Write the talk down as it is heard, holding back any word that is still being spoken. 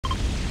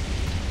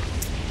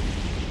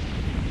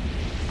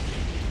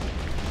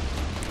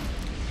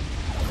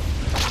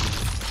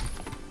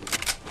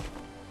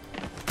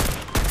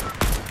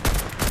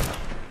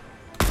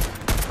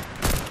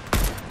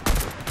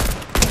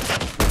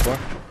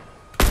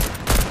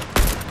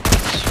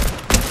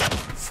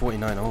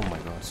49. Oh my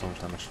god, so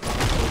much damage.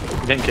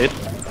 I'm getting kid.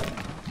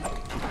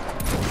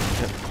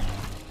 Yep.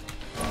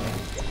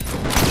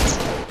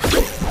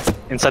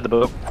 Inside the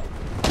boat.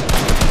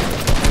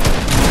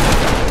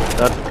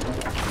 Dead.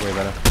 Way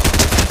better.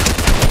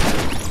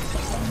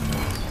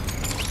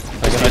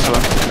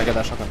 Can I get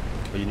that shotgun?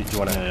 Or you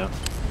want it? Yeah.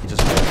 You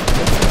just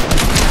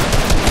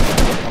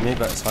on me,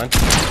 but it's fine.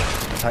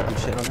 I'm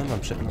shitting on him, I'm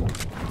shitting on him.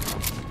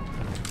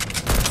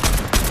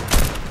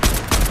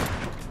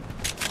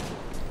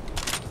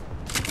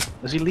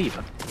 Is he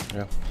leaving?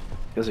 Yeah.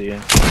 Is he?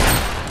 Yeah.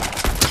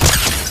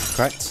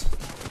 Cracked.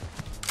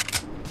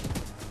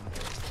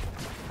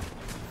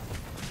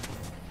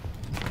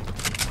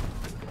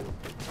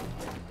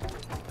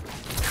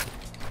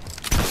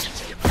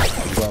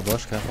 You got a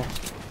bush, careful.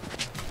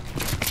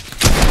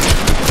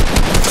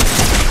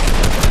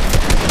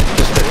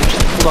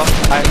 Hold on,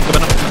 I'm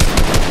coming up.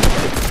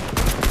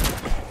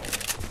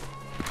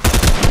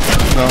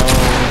 No.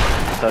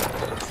 Dead.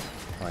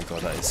 Oh my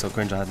god, that is so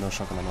cringe. I had no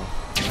shotgun ammo.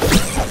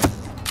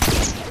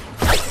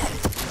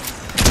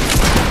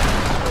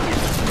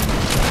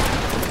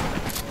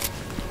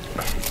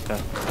 Okay.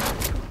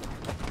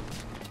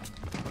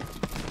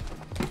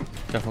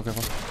 Careful,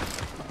 careful.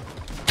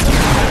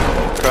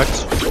 Correct.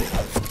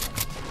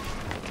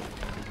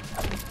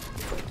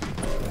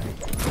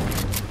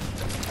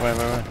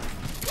 Where?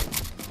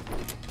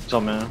 It's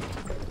on me.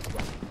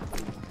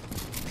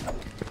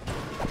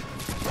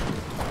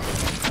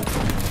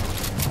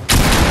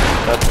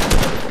 Dead.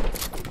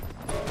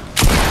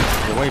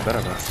 You're way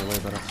better, bro. You're way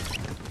better.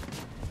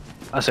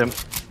 That's him.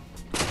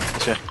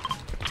 That's you.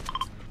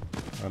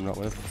 I'm not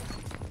with.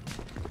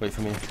 Wait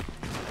for me.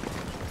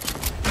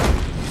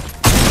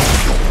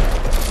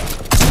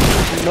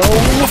 No,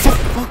 for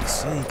fuck's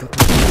sake.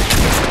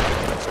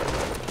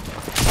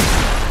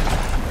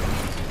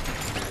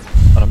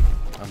 Got him.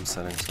 I'm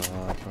selling so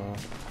hard, bro.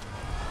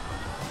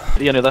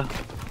 Yeah, near there.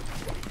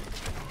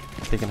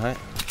 Taking height.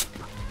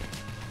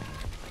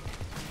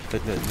 The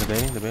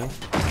bailing.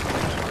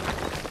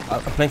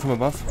 I'm playing from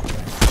above.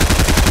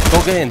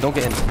 Don't get in.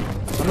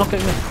 I'm not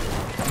getting in.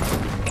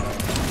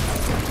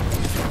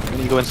 You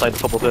need to go inside the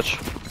football pitch.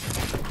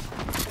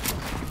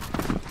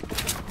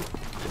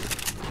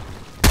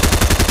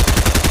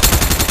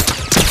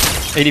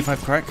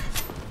 $85 crack.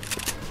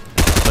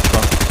 That's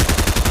wrong.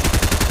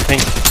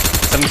 Pink.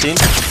 17.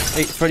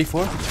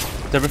 34.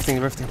 They're rifting.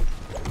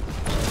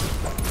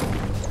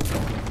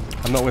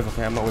 I'm not with,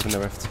 okay? I'm not within the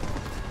rift.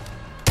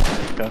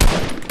 Okay.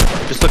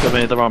 Just look at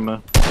me, they're on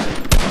me.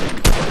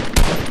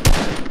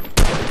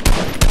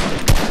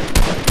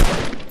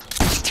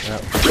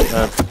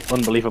 Yeah.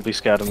 Unbelievably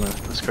scared of me.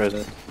 That's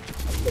crazy.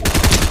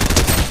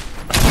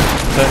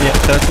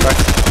 30 crack.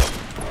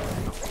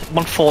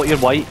 140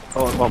 and white.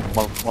 Oh, one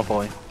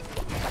boy.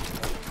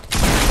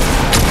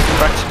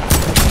 Cracked.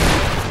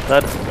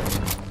 Dead.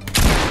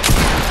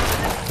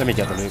 Let me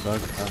get the loot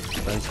bug.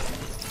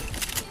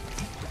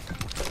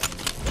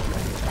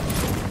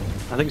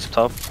 I think it's up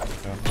top.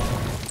 Yeah.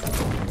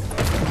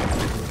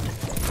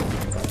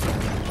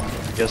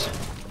 Yes.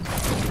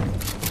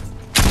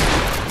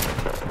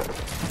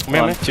 Me.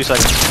 2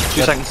 seconds.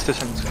 2 seconds.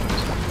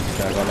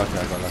 Yeah, I got lucky. I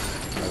got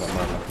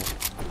mad lucky.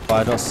 But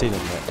I don't see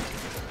them yet.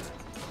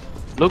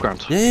 Low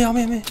ground. Yeah, on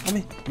me.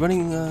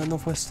 Running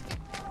northwest.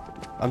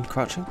 I'm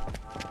crouching.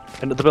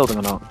 Into the building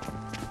or not?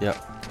 Yeah.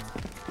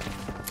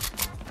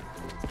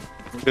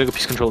 I'm gonna go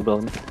piece control the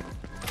building.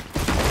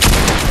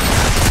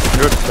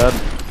 You're dead.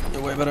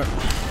 You're way better.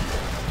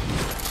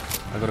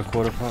 I got a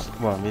quarter pot.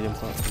 Well, medium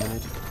pot. I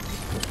need.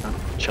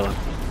 Chilling.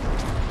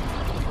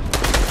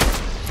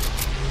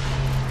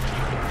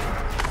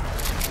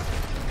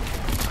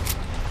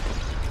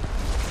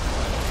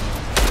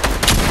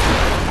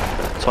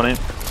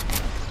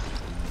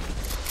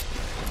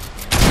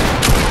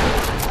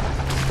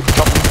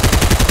 Top.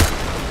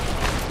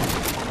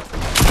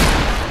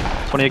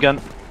 20 again.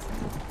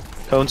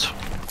 Cones.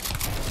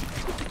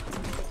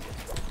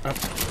 Up.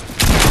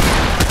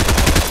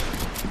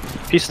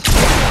 Pieced.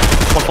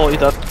 140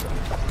 dead.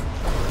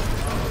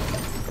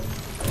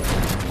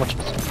 Watch.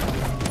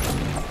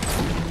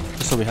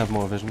 Just so we have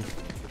more vision.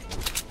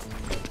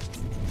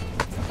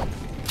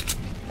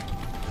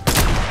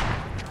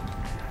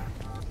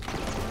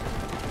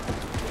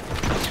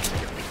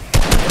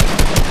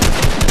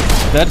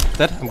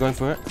 Dead. I'm going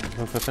for it. I'm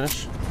going for a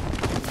finish.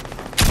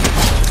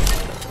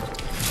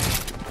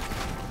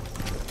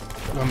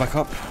 Going back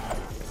up.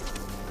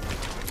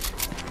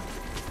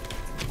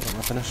 Got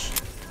my finish.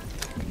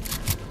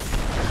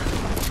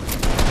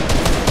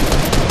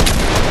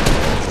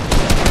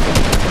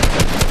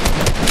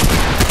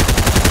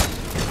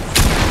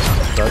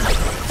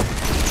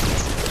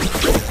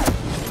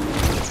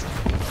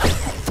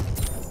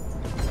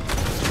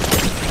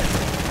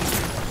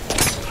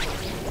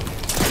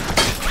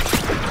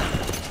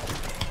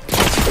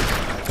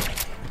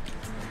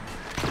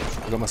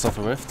 I got myself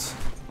a rift.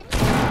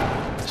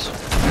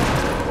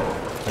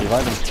 Are you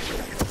vibing?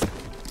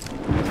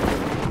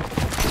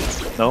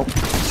 No.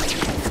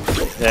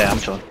 Yeah, I'm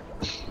chilling.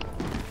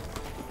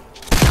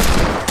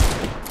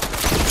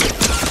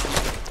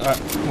 Alright,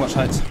 watch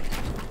heights.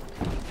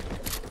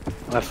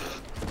 Left.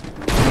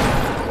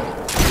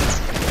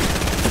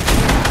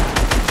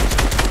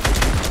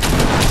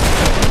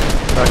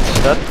 Right,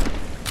 dead.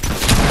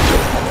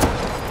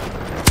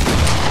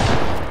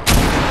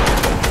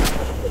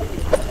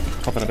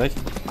 Hop in a big.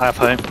 I have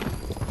home.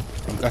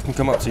 I can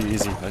come up to you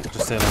easy, like,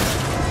 just stay alone.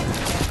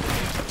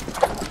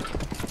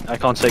 I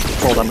can't take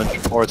full damage,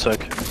 or it's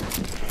okay.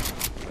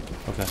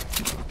 Okay.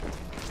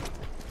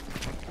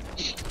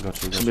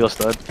 Got you. Somebody else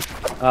dead.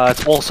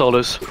 It's all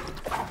solos. It's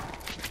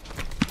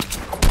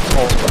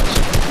all solos.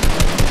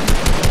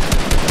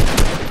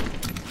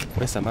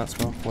 Waste that mats,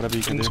 well, whatever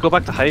you can do. Let's go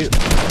back to height.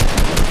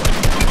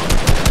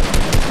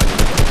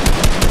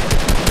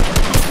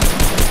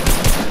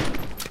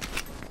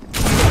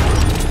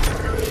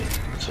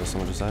 So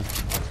someone just died.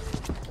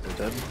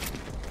 They're dead.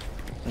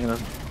 I'm gonna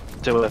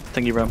do a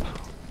thingy ramp.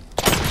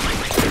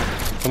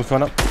 Someone's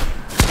coming up.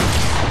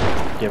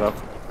 Give up.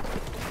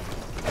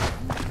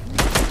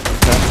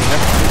 Okay.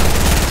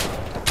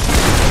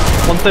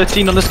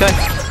 113 on this guy.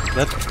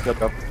 Dead. Good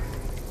go.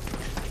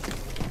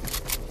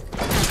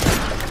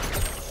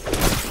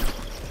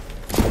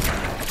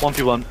 One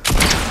v one.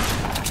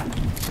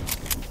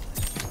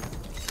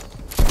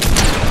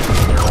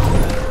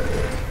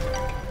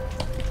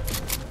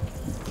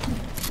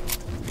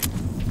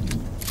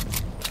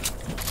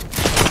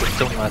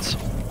 Don't lads.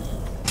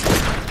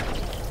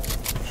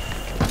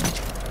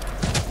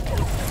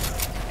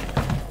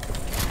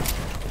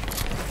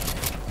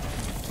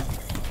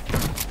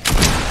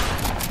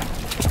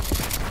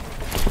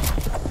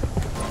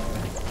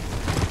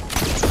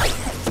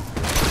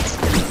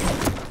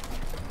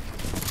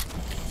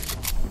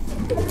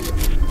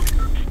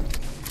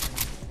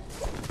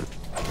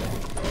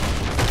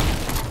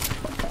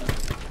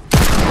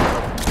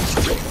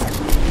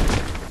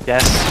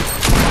 Yes.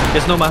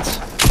 There's no mats.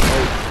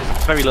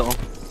 There's very little.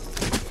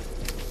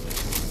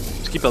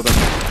 Just keep building.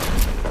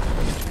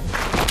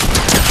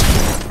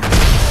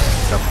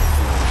 Go.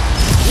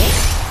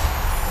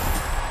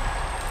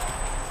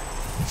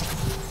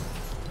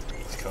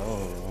 Let's go.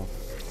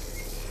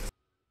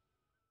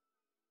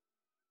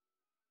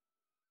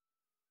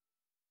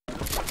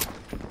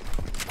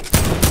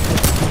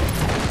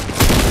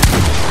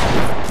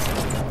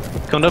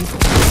 Come down.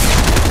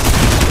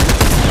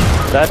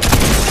 Dead.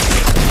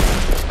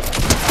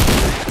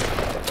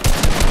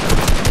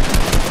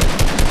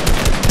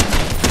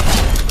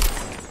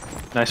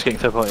 Nice getting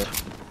third party.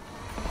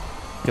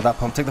 Get that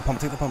pump, take the pump,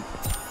 take the pump.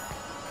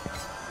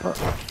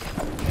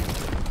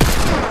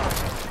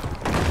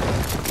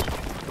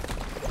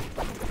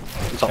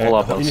 It's all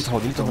our You builds. need to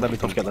hold everything.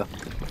 Don't get there.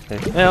 Hey.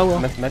 Yeah, well.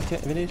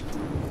 Medkit if you need.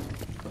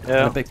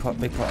 Yeah. And a big pot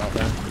out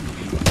there.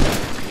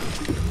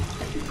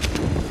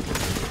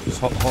 Just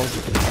hold.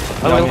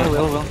 I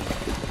will.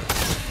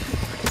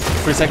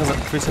 3 seconds,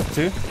 3 seconds,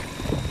 2.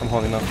 I'm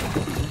holding up.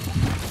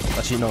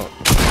 Actually, no.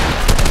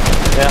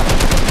 Yeah.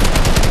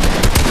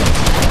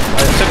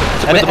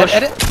 Edit,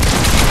 edit.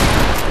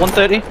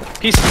 130.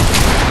 Peace.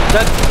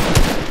 Dead.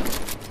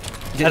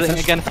 Get Editing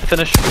again.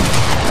 Finish.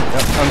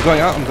 Yep. I'm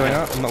going out. I'm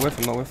not with.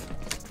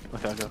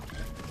 Okay, I'll go.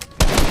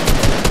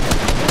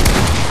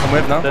 I'm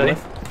with now. 30.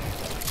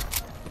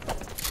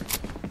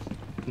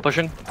 I'm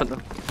pushing. Put the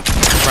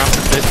ramp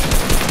to fit.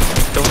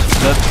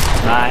 Dead.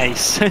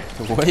 Nice.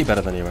 Way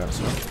better than you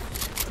else, right?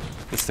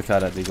 It's the guy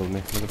that deagled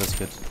me. Look at this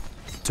kid.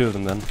 2 of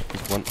them then.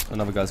 Just one.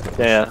 Another guy's got.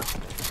 Yeah.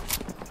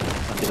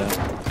 Lucky there.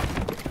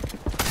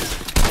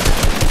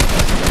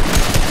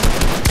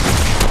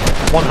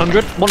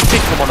 100.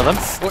 150 from one of them.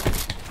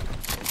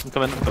 I'm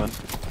coming.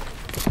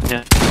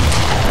 Yeah.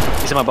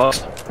 He's in my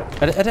box.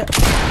 Edit. 100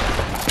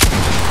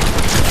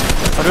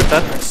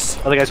 dead.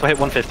 Other guys will hit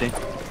 150.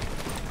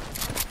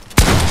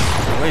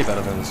 Way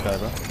better than this guy,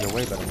 bro. You're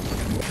way better than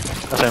him.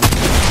 That's him.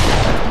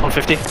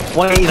 150.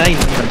 189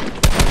 even.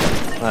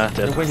 Dead.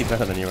 You're way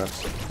better than you,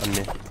 Reps. And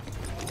me.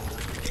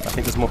 I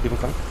think there's more people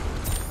coming.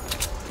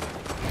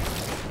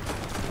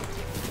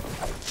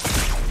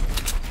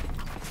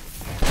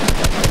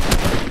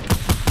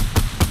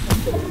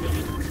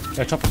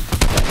 Yeah, chop.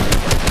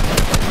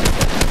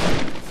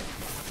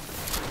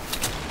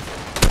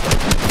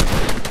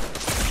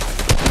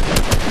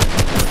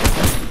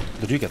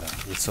 Did you get that?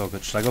 It's so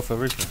good. Should I go for a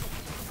replay?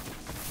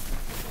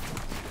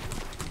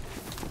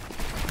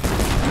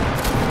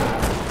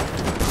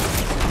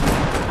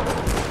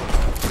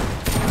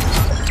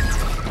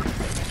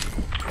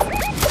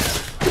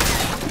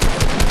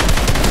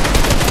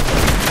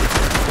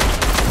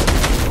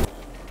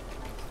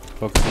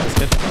 Focus on this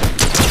kid.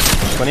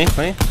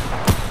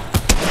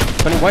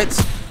 20 whites.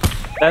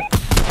 Dead.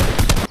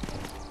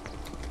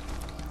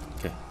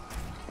 Okay.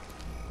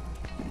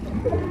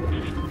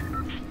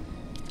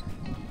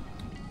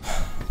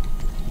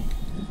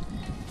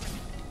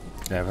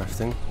 Yeah,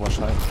 everything. Watch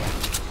height.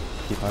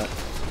 Keep height.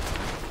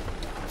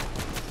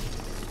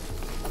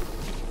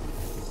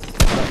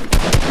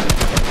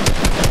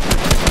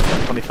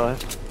 $25.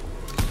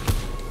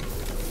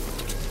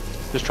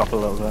 Just drop a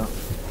little there.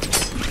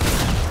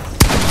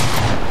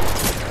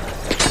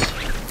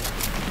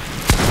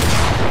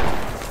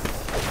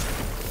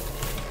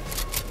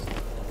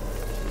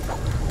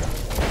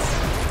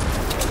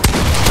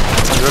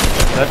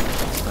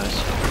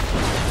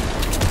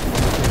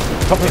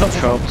 Top.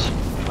 Shrubs.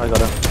 I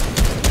got it.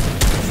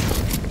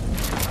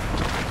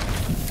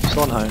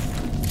 Still on high.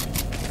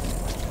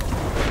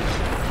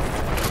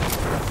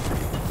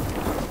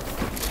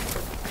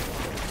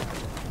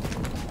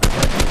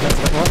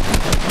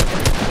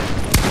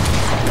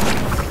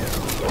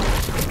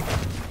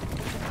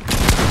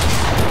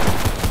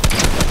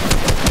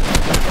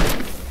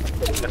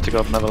 You have to go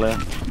up another layer.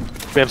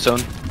 We have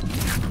zone.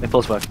 It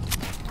pulls back.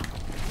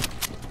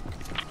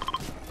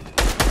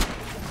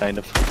 Kind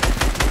of.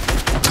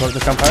 Go to the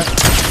campfire.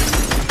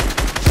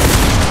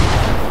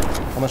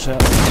 How much To the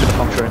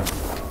pump train.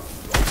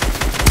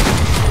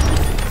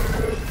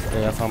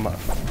 Yeah, I found that.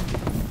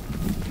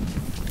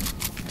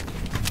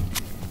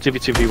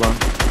 2v2v1.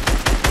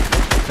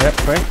 Yeah,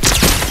 free.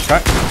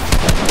 Crack.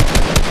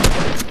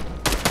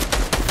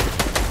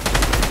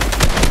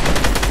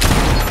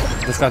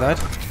 This guy died.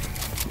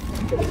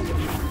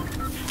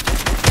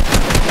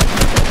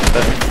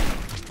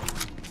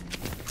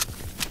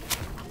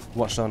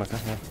 Watch down, okay,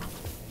 yeah.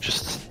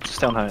 Just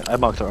stay on high. I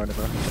marked it already,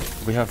 bro.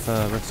 We have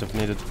rifts if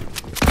needed.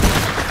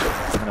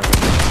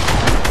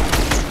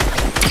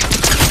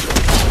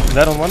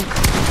 Dead on one.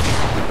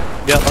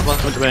 Yeah, that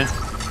one's coming to me.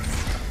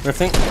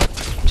 Rifting.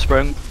 I'm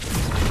spraying.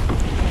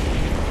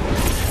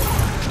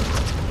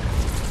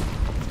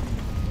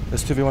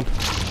 There's 2v1.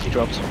 He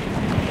drops.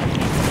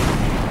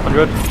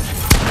 100.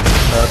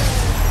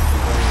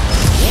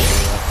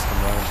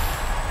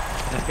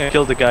 I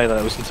killed the guy that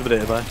I was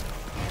intimidated by.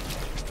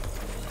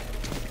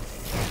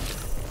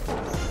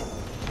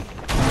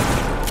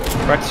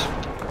 Cracked.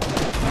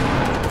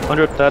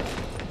 100 dead.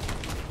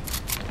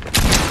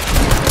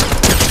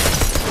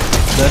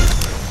 Dead.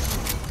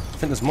 I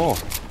think there's more.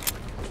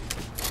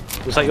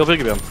 Was that your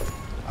bigger gun?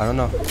 I don't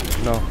know.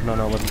 No,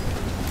 it wasn't.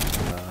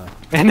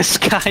 In the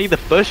sky, the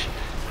bush.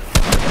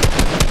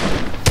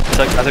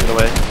 I took it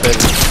away.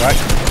 Right.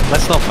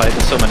 Let's not fight.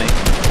 There's so many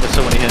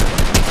here.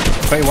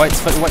 30 white.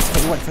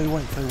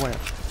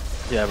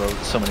 Yeah, bro.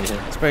 There's so many here.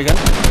 Spray again.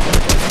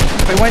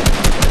 30 white.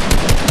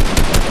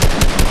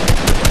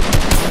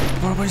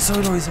 Bro, he's so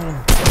low.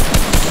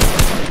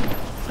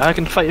 I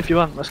can fight if you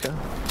want. Let's go.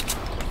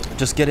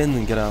 Just get in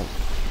and get out.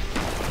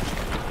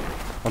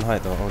 On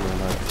height though, only on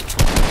height.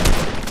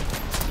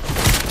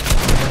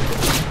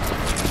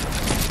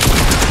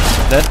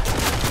 Dead.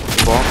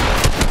 Bomb.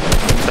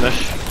 Finish.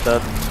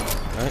 Dead.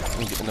 Right,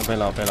 no,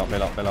 bail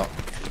out.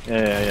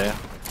 Yeah.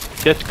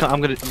 I'm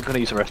gonna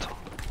use a rift.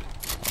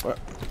 Where?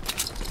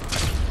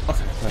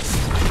 Okay, nice.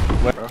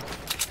 Where?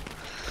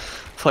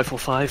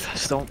 545.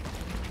 Still.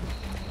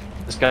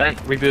 This guy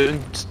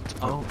rebooting.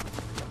 Oh.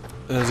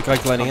 There's a guy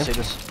gliding in. See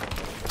this.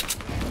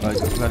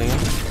 Gliding in.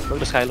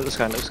 Look at this guy.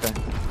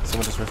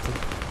 Someone just rifted.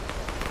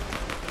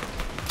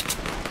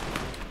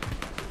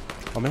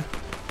 On me?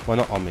 Well,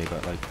 not on me,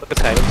 but like. Look at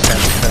this guy.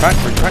 Crack.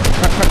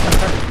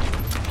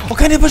 Oh,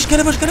 get in the bush.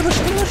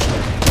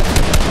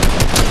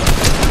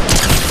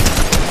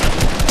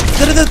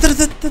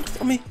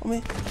 On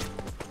me.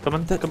 Come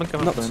on.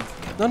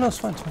 No, it's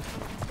fine.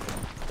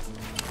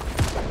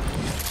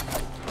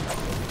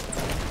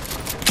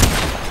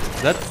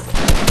 Dead.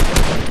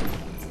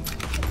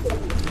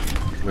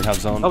 We have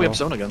zone. Oh, we have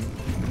zone again.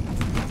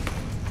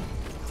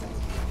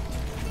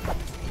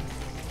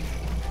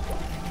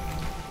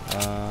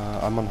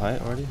 I'm on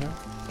height already here.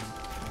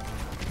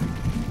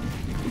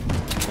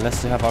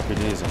 Unless they have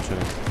RPGs, I'm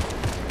shooting.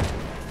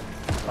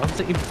 I don't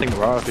think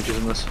there are RPGs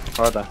in this.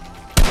 Are there?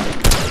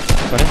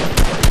 20?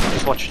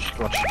 Just watch.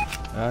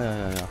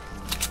 Yeah.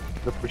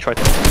 We tried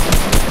to.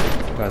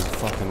 Guys,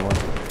 fucking one.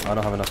 I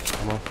don't have enough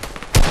ammo.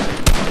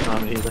 No,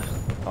 me either.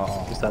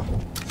 Oh. He's dead.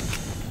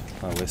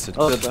 I wasted.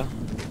 Oh, good though.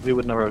 We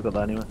would never have got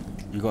that anyway.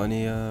 You got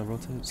any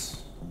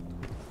rotates?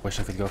 Wish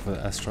I could go for the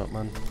S drop,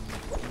 man.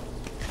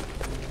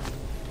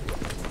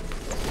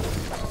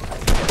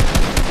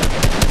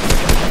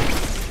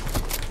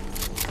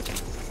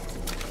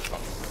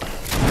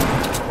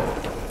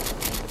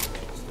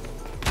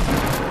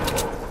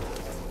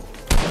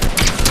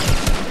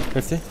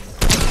 $50.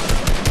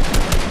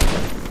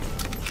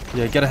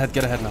 Yeah, get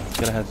ahead now.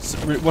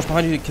 Watch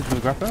behind you, kids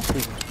with a grappler.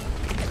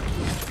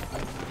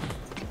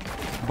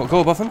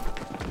 Go above him.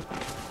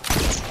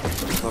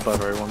 Not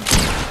bad, everyone.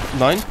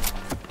 9.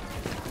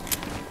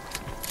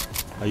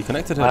 Are you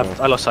connected here?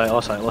 I lost sight.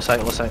 Watch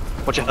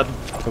your head.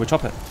 Can we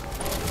chop it?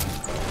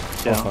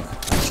 Yeah. Oh, fuck.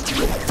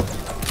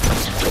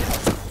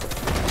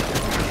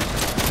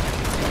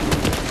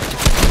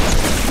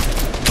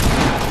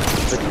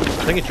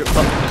 I think he dropped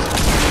up.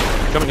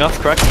 Coming off,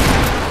 correct?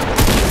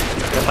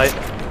 Get height.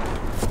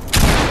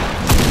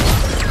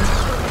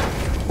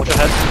 Watch your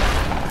head.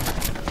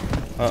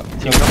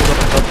 Team up.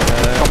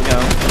 Coming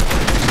down.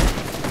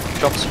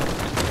 Drops.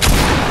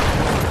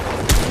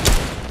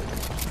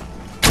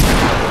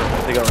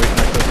 They got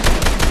reconnected.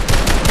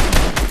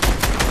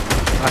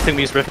 I think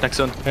we use rift next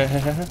zone.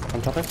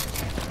 I'm chopping.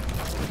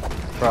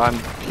 Bro, I'm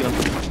healing.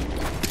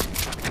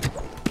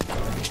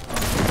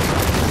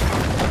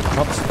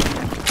 Chops.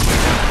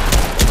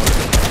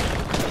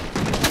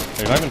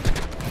 Are you reviving?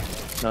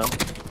 No.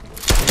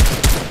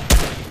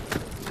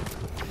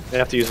 They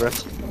have to use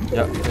rift.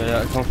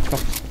 Yeah, come.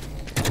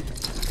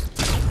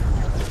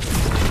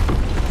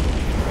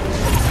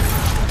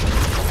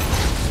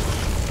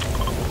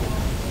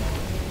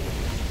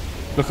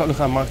 Look,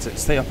 I marked it.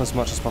 Stay up as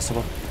much as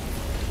possible.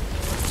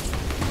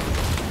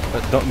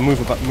 But don't move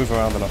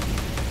around a lot.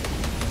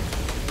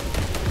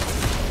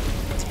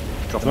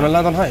 Do you want to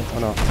land on high? Oh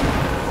no.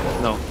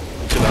 No,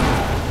 too low.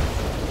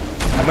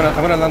 I'm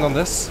gonna land on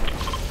this.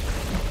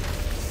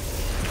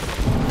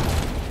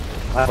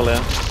 I have a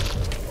layer.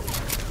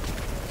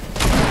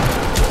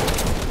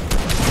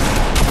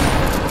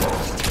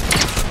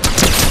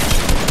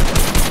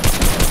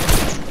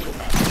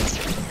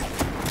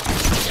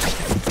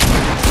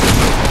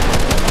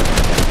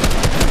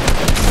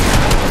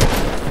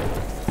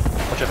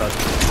 Watch out,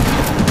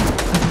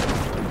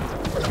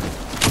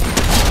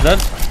 Dead?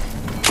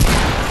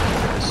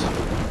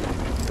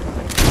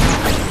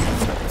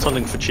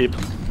 Something for cheap.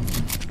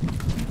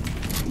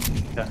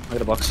 Yeah, I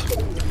got a box.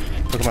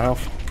 Look at my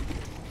health.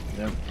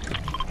 Yeah.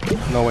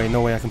 No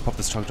way I can pop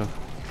this chug jug.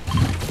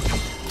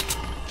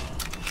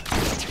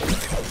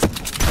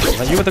 Is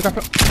that you with the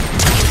grappler?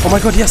 Oh my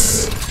god,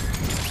 yes!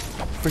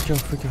 Freak you.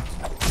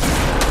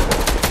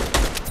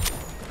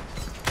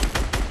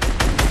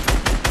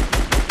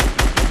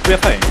 We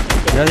have hay.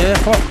 Yeah,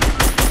 come on.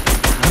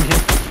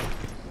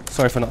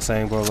 Sorry for not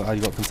saying, bro, how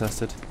you got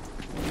contested.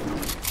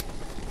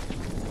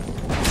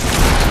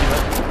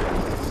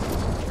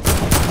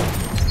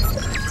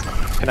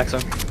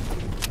 Connector.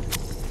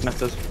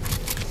 Connectors.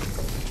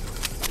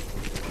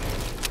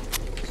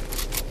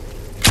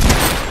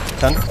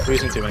 10. We're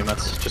using too many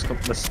mats.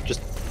 Let's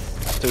just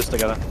do this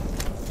together.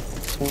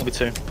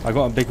 1v2. I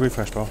got a big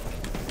refresh, bro.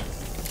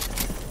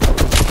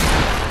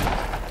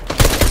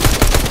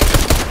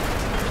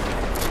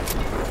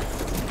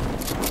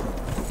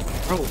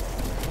 Roll.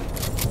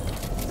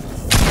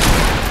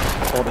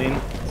 14.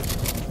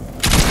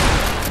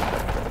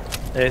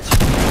 8.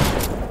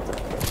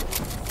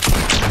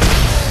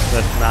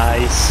 That's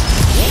nice.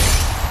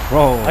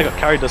 Bro. I got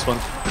carried this one.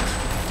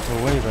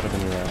 You're way better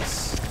than your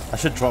ass. I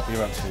should drop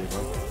your ass for you,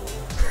 bro.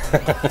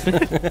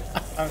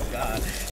 Oh god.